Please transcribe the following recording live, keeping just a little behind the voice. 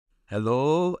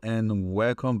Hello and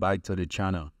welcome back to the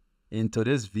channel. In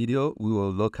today's video, we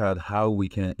will look at how we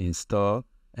can install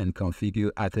and configure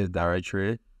Active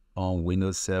Directory on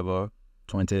Windows Server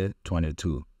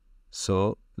 2022.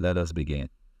 So let us begin.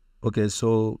 Okay,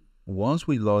 so once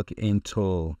we log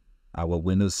into our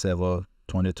Windows Server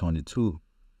 2022,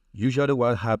 usually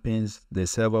what happens, the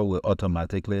server will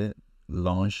automatically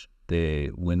launch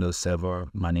the Windows Server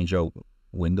Manager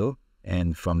window,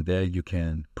 and from there you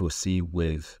can proceed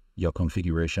with your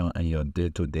configuration and your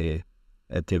day-to-day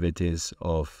activities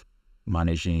of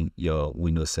managing your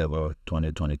Windows Server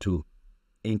 2022.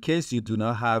 In case you do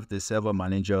not have the Server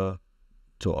Manager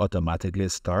to automatically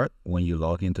start when you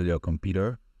log into your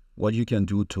computer, what you can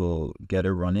do to get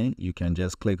it running, you can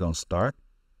just click on Start,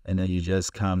 and then you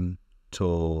just come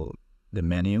to the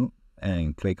menu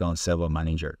and click on Server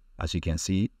Manager, as you can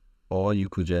see, or you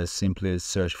could just simply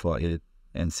search for it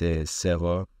and say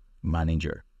Server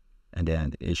Manager, and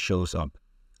then it shows up.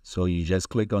 So you just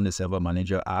click on the Server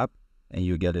Manager app and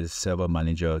you get a Server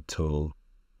Manager to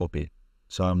open.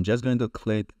 So I'm just going to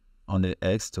click on the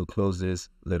X to close this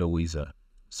little wizard.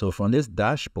 So from this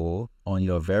dashboard, on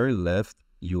your very left,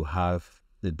 you have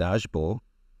the dashboard,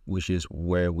 which is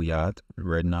where we are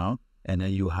right now. And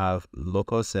then you have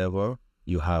local server,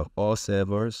 you have all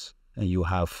servers, and you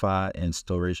have file and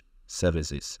storage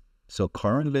services. So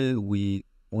currently we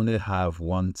only have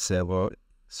one server.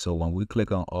 So when we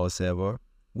click on all server,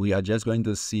 we are just going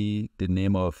to see the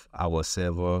name of our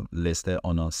server listed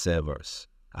on our servers.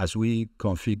 As we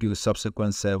configure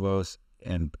subsequent servers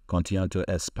and continue to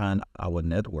expand our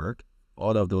network,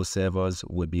 all of those servers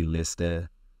will be listed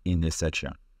in this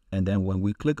section. And then when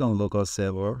we click on local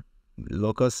server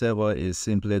is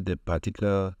simply the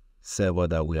particular server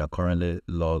that we are currently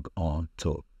logged on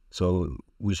to. So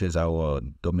which is our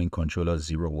domain controller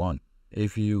 01.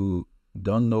 If you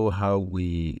don't know how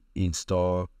we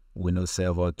install Windows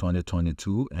Server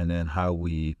 2022 and then how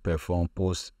we perform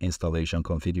post-installation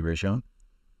configuration,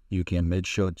 you can make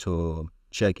sure to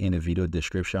check in the video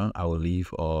description. I will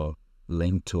leave a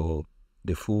link to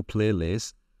the full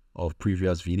playlist of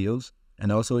previous videos.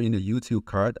 And also in the YouTube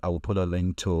card, I will put a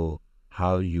link to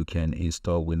how you can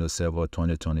install Windows Server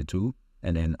 2022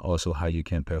 and then also how you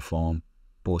can perform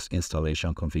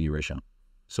post-installation configuration.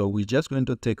 So we're just going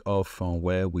to take off from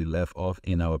where we left off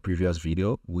in our previous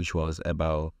video, which was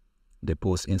about the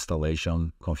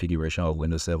post-installation configuration of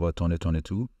Windows Server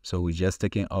 2022. So we're just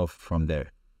taking off from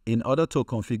there. In order to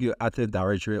configure Active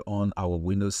Directory on our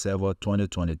Windows Server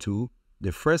 2022,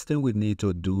 the first thing we need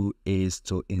to do is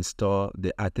to install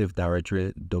the Active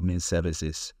Directory Domain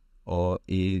Services, or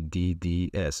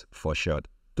ADDS for short.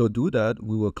 To do that,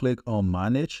 we will click on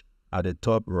Manage at the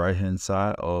top right-hand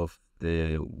side of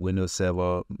the Windows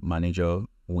Server Manager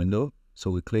window. So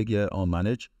we click here on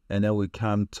Manage, and then we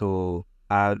come to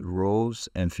Add Roles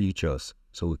and Features.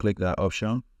 So we click that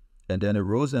option, and then the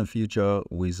Roles and Feature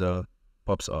wizard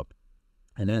pops up.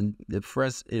 And then the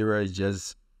first area is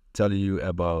just telling you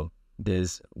about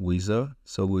this wizard.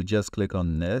 So we just click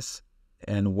on Next.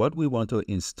 And what we want to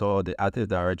install the Active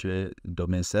Directory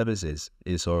Domain Services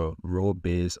is a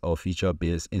role-based or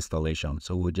feature-based installation.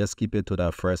 So we'll just keep it to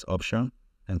that first option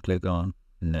and click on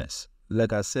Next.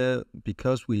 Like I said,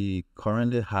 because we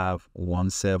currently have one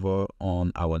server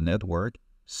on our network,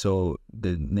 so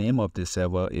the name of the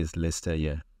server is listed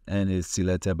here and it's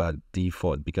selected by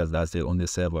default because that's the only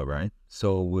server, right?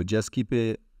 So we'll just keep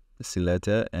it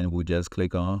selected and we'll just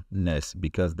click on Next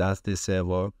because that's the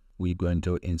server we're going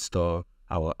to install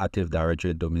our Active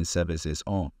Directory Domain Services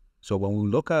on. So when we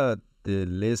look at the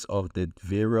list of the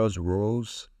various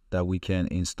roles that we can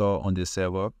install on the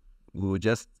server, we will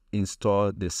just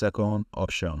install the second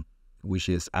option, which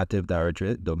is Active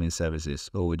Directory Domain Services.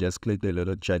 So we just click the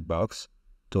little checkbox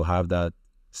to have that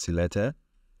selected.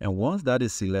 And once that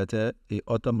is selected, it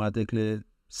automatically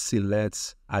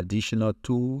selects additional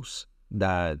tools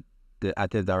that the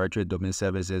Active Directory Domain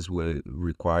Services will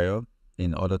require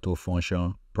in order to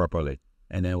function properly.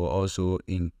 And then we'll also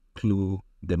include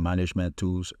the management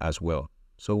tools as well.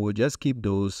 So we'll just keep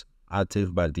those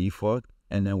active by default,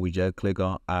 and then we just click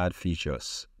on Add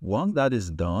Features. Once that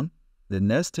is done, the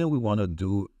next thing we want to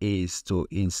do is to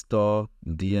install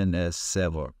DNS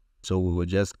Server. So we will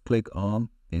just click on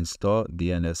Install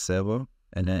DNS Server,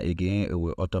 and then again, it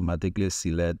will automatically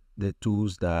select the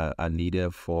tools that are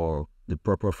needed for the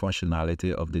proper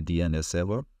functionality of the DNS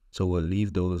Server. So we'll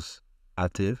leave those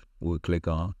active. We'll click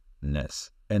on Next.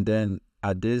 And then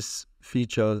at this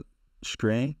feature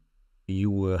screen, you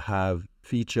will have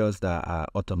features that are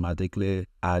automatically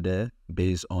added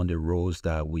based on the roles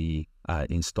that we are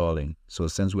installing. So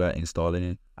since we are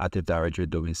installing Active Directory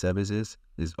domain services,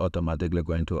 it's automatically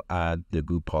going to add the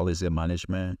group policy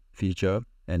management feature,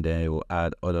 and then it will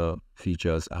add other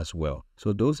features as well.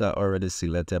 So those are already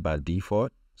selected by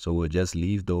default. So we'll just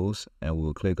leave those and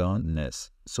we'll click on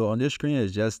next. So on this screen,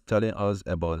 it's just telling us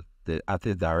about the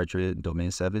Active Directory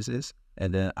domain services.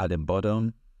 And then at the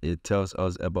bottom, it tells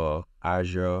us about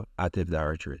Azure Active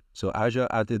Directory. So Azure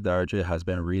Active Directory has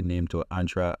been renamed to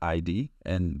Entra ID.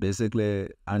 And basically,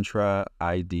 Entra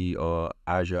ID or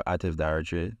Azure Active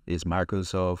Directory is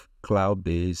Microsoft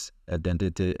cloud-based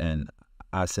identity and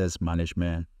access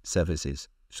management services.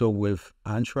 So with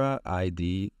Entra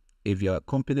ID, if your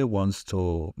company wants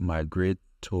to migrate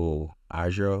to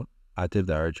Azure Active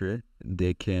Directory,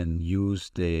 they can use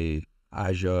the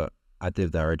Azure Active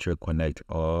Directory Connect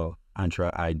or Entra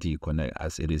ID Connect,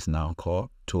 as it is now called,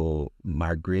 to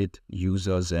migrate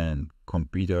users and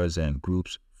computers and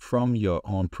groups from your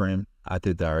on-prem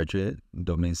Active Directory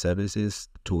domain services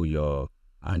to your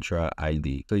Entra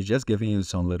ID. So it's just giving you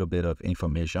some little bit of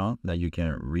information that you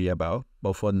can read about.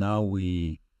 But for now,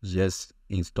 we just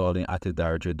installing Active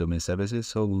Directory domain services,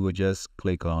 so we will just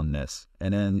click on next.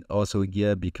 And then also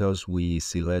here, because we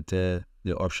selected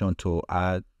the option to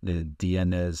add the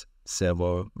DNS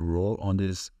server role on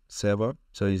this server,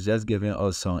 so it's just giving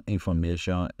us some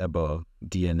information about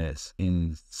DNS.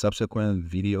 In subsequent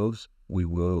videos, we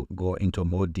will go into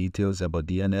more details about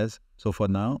DNS. So for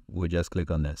now, we'll just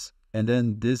click on this. And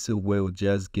then this will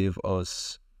just give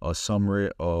us a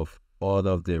summary of all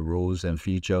of the roles and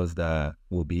features that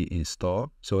will be installed.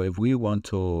 So if we want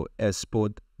to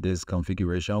export this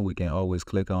configuration, we can always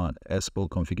click on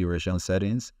Export Configuration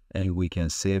Settings and we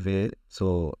can save it.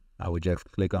 So I will just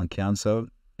click on Cancel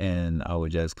and I will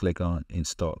just click on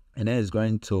Install. And then it's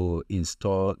going to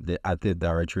install the Active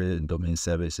Directory domain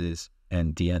services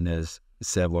and DNS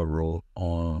server role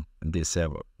on the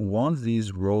server. Once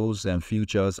these roles and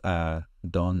features are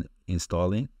done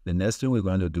installing, the next thing we're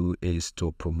going to do is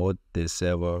to promote this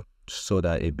server so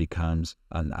that it becomes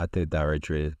an Active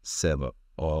Directory server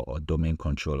or domain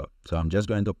controller. So I'm just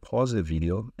going to pause the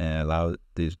video and allow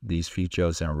these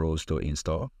features and roles to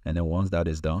install. And then once that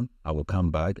is done, I will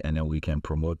come back and then we can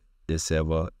promote this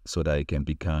server so that it can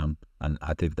become an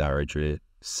Active Directory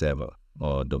server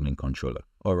or domain controller.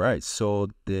 All right, so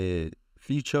the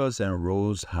features and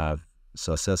roles have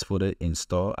successfully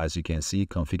installed. As you can see,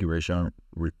 configuration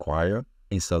required,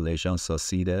 installation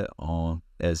succeeded on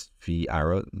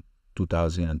SVR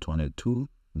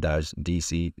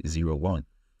 2022-DC01.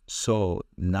 So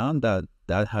now that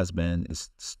that has been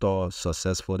installed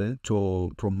successfully,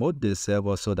 to promote this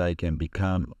server so that it can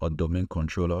become a domain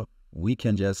controller, we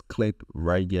can just click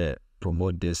right here,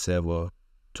 promote this server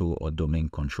to a domain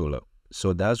controller.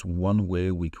 So that's one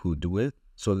way we could do it.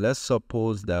 So let's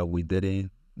suppose that we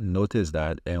didn't notice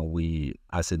that and we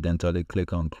accidentally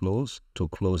click on close to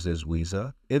close this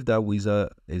wizard. If that wizard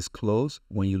is closed,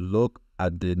 when you look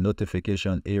at the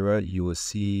notification area, you will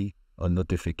see a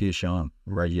notification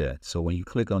right here. So when you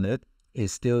click on it, it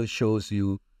still shows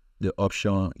you the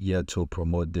option here to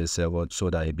promote this server so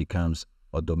that it becomes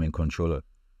a domain controller.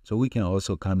 So we can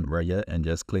also come right here and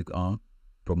just click on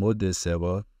promote this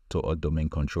server to a domain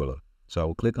controller. So I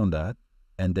will click on that,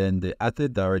 and then the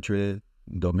Active Directory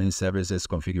domain services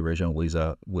configuration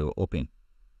wizard will open.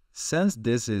 Since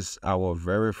this is our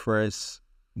very first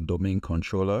domain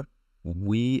controller,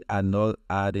 we are not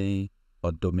adding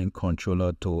a domain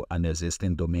controller to an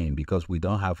existing domain because we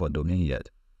don't have a domain yet.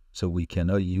 So we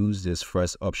cannot use this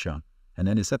first option. And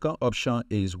then the second option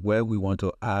is where we want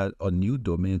to add a new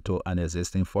domain to an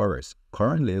existing forest.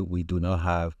 Currently, we do not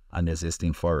have an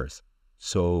existing forest.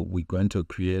 So we're going to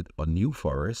create a new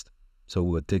forest. So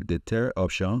we'll take the third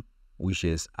option, which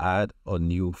is add a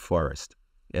new forest.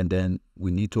 And then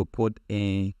we need to put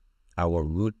in our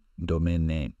root domain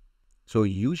name. So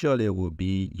usually it will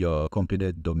be your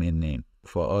company domain name.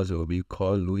 For us, it will be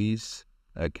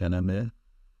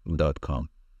KouLouiseAcademy.com.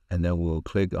 And then we'll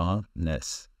click on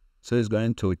next. So it's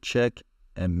going to check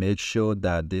and make sure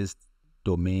that this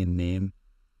domain name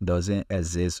doesn't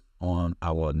exist on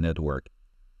our network.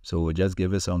 So we'll just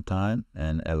give it some time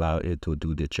and allow it to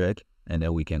do the check, and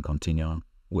then we can continue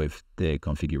with the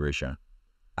configuration.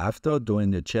 After doing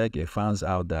the check, it finds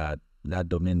out that that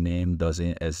domain name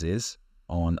doesn't exist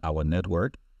on our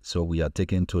network. So we are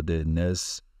taken to the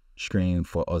next screen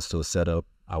for us to set up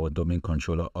our domain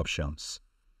controller options.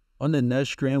 On the next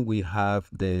screen, we have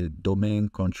the domain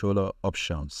controller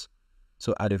options.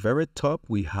 So at the very top,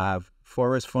 we have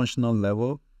forest functional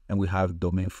level and we have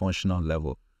domain functional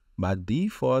level. By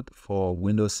default for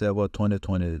Windows Server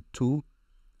 2022,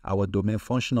 our domain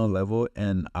functional level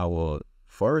and our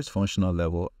forest functional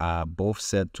level are both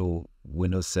set to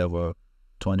Windows Server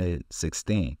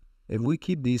 2016. If we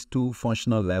keep these two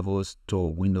functional levels to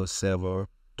Windows Server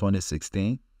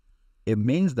 2016, it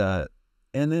means that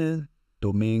any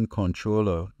domain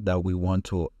controller that we want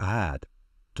to add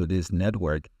to this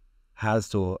network has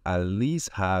to at least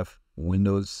have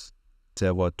Windows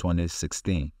Server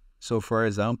 2016. So for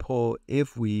example,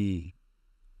 if we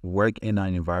work in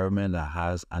an environment that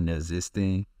has an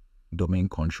existing domain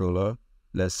controller,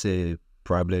 let's say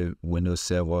probably Windows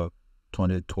Server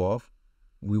 2012,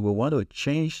 we will want to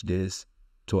change this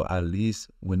to at least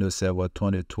Windows Server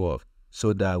 2012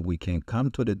 so that we can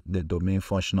come to the domain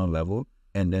functional level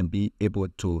and then be able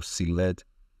to select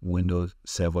Windows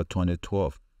Server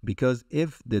 2012. Because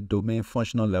if the domain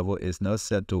functional level is not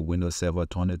set to Windows Server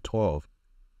 2012,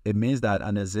 it means that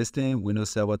an existing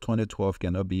Windows Server 2012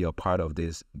 cannot be a part of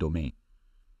this domain.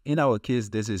 In our case,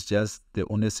 this is just the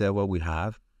only server we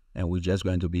have, and we're just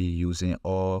going to be using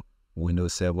all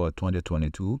Windows Server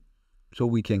 2022. So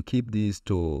we can keep these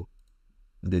to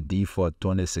the default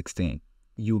 2016.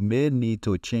 You may need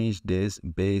to change this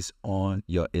based on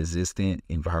your existing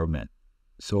environment.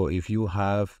 So if you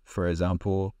have, for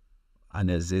example, an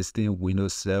existing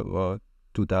Windows Server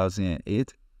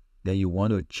 2008, then you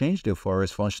want to change the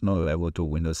forest functional level to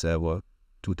Windows Server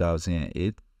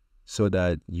 2008 so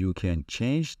that you can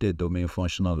change the domain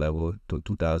functional level to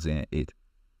 2008.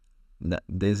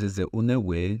 This is the only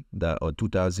way that a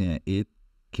 2008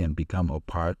 can become a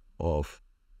part of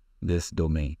this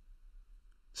domain.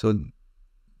 So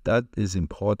that is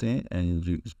important, and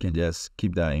you can just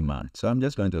keep that in mind. So I'm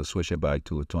just going to switch it back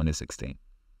to 2016.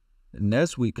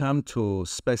 Next, we come to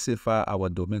specify our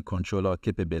domain controller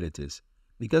capabilities.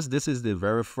 Because this is the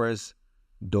very first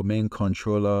domain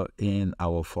controller in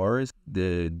our forest,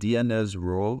 the DNS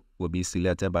role will be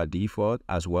selected by default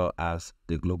as well as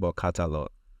the global catalog.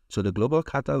 So the global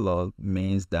catalog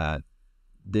means that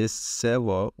this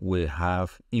server will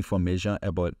have information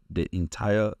about the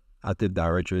entire Active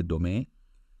Directory domain.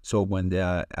 So when there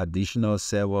are additional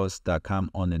servers that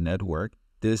come on the network,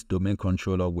 this domain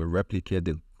controller will replicate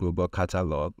the global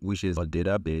catalog, which is a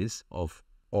database of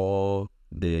all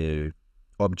the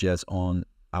objects on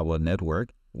our network,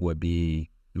 will be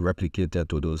replicated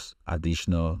to those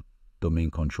additional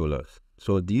domain controllers.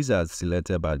 So these are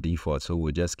selected by default, so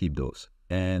we'll just keep those.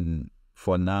 And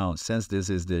for now, since this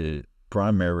is the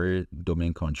primary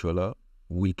domain controller,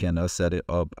 we cannot set it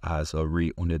up as a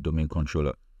read-only domain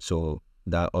controller. So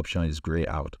that option is grayed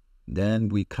out. Then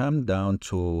we come down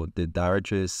to the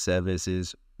directory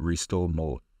services restore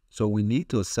mode. So we need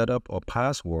to set up a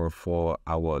password for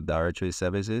our directory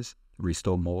services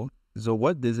restore mode. So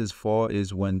what this is for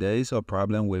is when there is a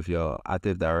problem with your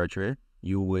Active Directory,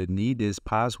 you will need this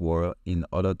password in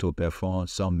order to perform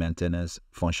some maintenance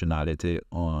functionality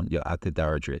on your Active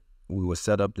Directory. We will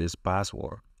set up this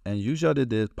password. And usually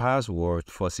the password,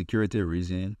 for security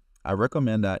reasons, I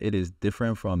recommend that it is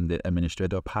different from the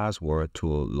administrator password to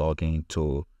log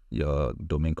into your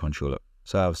domain controller.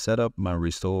 So I've set up my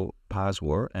restore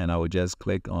password, and I will just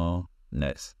click on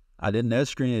next. At the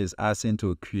next screen is asking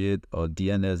to create a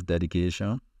DNS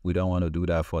dedication. We don't want to do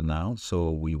that for now,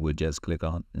 so we will just click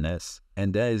on next.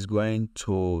 And that is going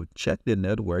to check the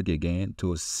network again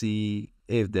to see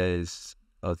if there is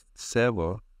a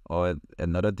server or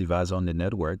another device on the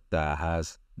network that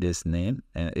has this name.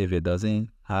 And if it doesn't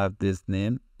have this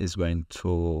name, it's going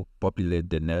to populate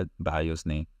the net BIOS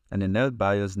name. And the net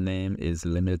BIOS name is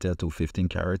limited to 15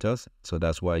 characters. So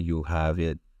that's why you have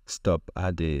it stop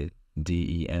at the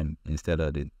DEM instead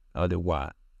of the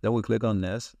Y. Then we click on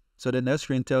next. So the next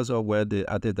screen tells us where the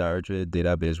Active Directory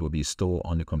database will be stored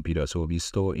on the computer. So it will be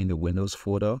stored in the Windows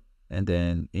folder and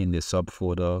then in the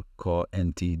subfolder called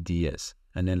NTDS.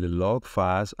 And then the log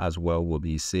files as well will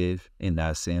be saved in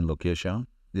that same location.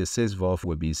 The sysvol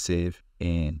will be saved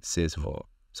in sysvol.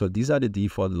 So these are the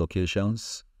default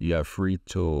locations. You are free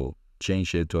to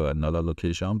change it to another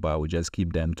location, but I will just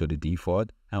keep them to the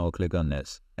default and I'll click on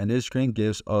next. And this screen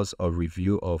gives us a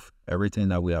review of everything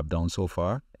that we have done so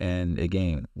far. And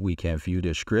again, we can view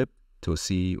the script to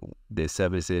see the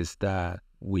services that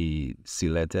we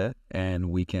selected,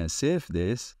 and we can save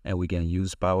this and we can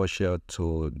use PowerShell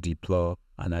to deploy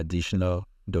an additional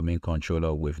domain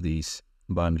controller with these.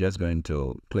 But I'm just going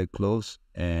to click close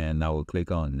and I will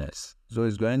click on next. So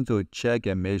it's going to check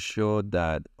and make sure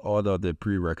that all of the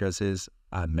prerequisites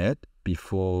are met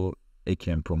before it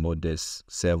can promote this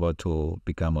server to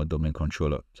become a domain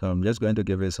controller. So I'm just going to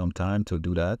give it some time to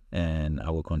do that and I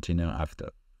will continue after.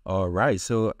 All right,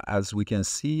 so as we can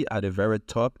see at the very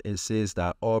top, it says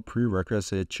that all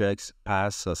prerequisite checks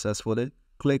passed successfully.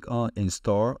 Click on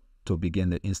install to begin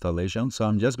the installation. So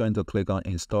I'm just going to click on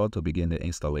install to begin the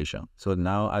installation. So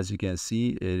now, as you can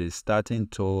see, it is starting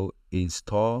to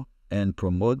install and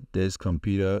promote this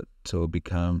computer to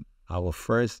become our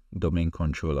first domain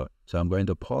controller. So I'm going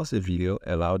to pause the video,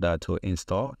 allow that to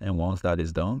install, and once that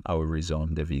is done, I will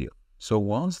resume the video. So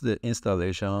once the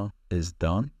installation is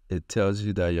done, it tells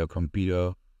you that your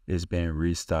computer is being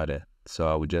restarted. So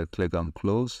I will just click on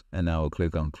close, and I will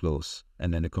click on close,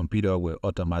 and then the computer will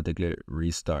automatically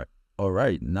restart. All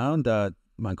right, now that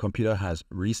my computer has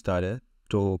restarted,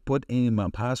 to put in my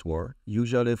password,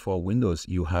 usually for Windows,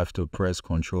 you have to press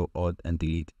Ctrl, Alt, and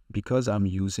Delete. Because I'm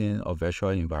using a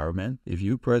virtual environment, if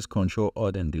you press Ctrl,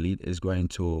 Alt, and Delete, it's going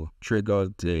to trigger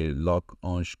the lock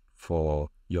on for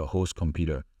your host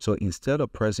computer. So instead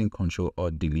of pressing Ctrl,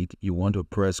 Alt, Delete, you want to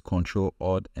press Ctrl,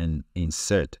 Alt, and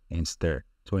Insert instead.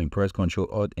 So when you press Ctrl,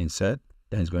 Alt, Insert,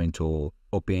 then it's going to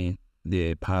open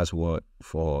the password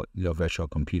for your virtual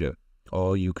computer.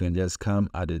 Or you can just come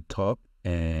at the top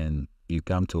and you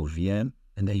come to VM,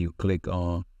 and then you click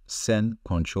on Send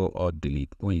Ctrl, Alt, Delete.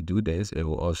 When you do this, it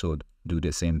will also do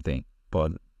the same thing,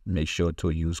 but make sure to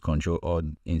use Ctrl, Alt,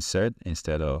 Insert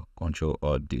instead of Ctrl,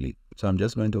 Alt, Delete. So I'm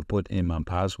just going to put in my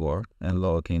password and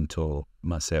log into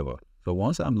my server. So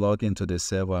once I'm logged into the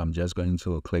server, I'm just going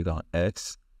to click on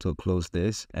X to close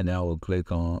this, and then I will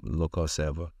click on local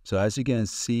server. So as you can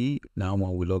see, now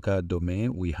when we look at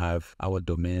domain, we have our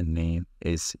domain name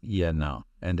is here now.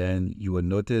 And then you will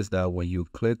notice that when you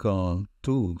click on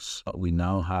tools, we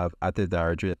now have Active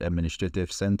Directory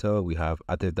Administrative Center, we have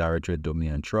Active Directory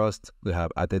Domain and Trust, we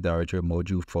have Active Directory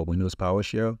module for Windows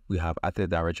PowerShell, we have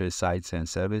Active Directory Sites and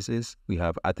Services, we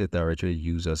have Active Directory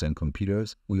Users and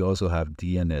Computers, we also have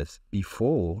DNS.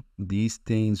 Before, these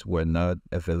things were not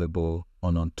available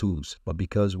on tools, but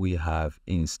because we have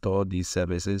installed these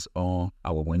services on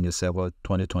our Windows Server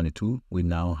 2022, we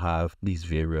now have these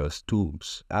various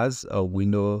tools. As a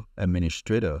Windows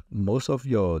administrator, most of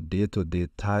your day-to-day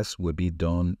tasks will be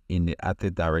done in the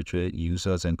Active Directory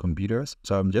Users and Computers.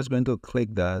 So I'm just going to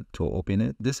click that to open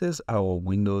it. This is our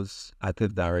Windows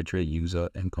Active Directory User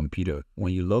and Computer.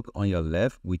 When you look on your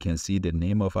left, we can see the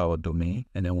name of our domain,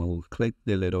 and then when we click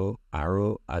the little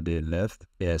arrow at the left,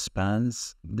 it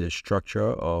expands the structure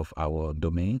of our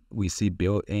domain. We see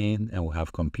built-in, and we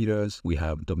have computers, we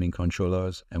have domain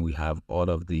controllers, and we have all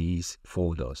of these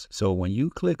folders. So when you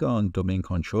click on domain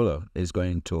controller, it's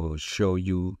going to show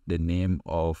you the name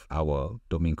of our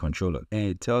domain controller, and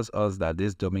it tells us that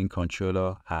this domain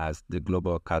controller has the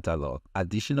global catalog.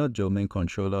 Additional domain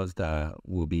controllers that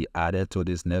will be added to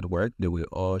this network, they will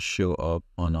all show up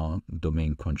on our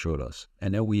domain controllers.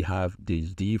 And then we have the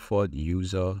default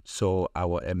user. So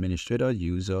our administrator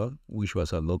user, which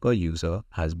was a local user,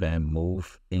 has been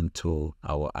moved into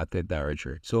our Active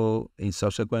Directory. So in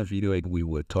subsequent video, we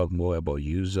will talk more about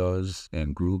users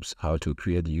and groups, how to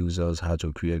create users, how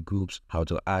to create groups, how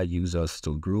to add users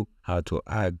to group, how to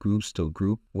add groups to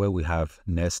group where we have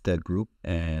nested group,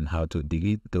 and how to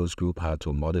delete those groups, how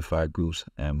to modify groups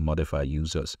and modify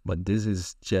users. But this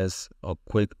is just a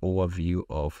quick overview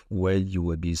of where you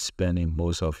will be spending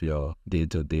most of your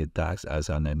day-to-day tasks as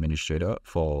an administrator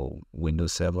for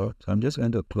Windows Server. So I'm just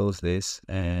going to close this,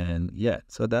 and yeah,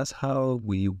 so that's how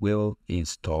we will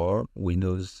install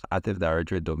Windows Active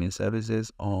Directory Domain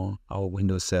Services on our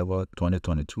Windows Server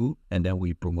 2022, and then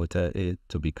we promoted it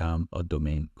to become a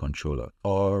domain controller.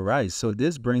 All right, so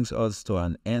this brings us to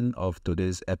an end of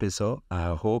today's episode.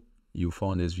 I hope you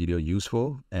found this video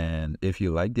useful, and if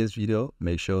you like this video,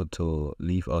 make sure to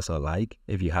leave us a like.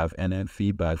 If you have any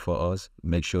feedback for us,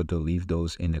 make sure to leave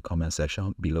those in the comment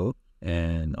section below.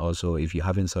 And also, if you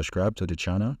haven't subscribed to the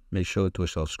channel, make sure to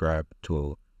subscribe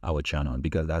to our channel,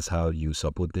 because that's how you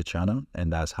support the channel,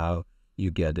 and that's how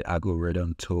you get the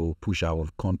algorithm to push our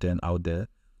content out there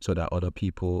so that other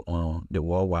people on the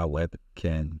World Wide Web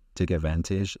can take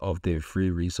advantage of the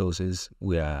free resources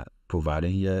we are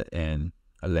providing here and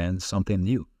learn something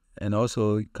new. And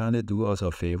also, kind of do us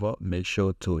a favor, make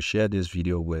sure to share this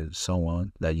video with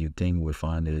someone that you think will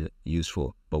find it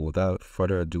useful. But without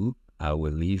further ado, I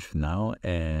will leave now,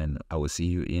 and I will see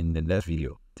you in the next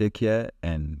video. Take care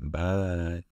and bye.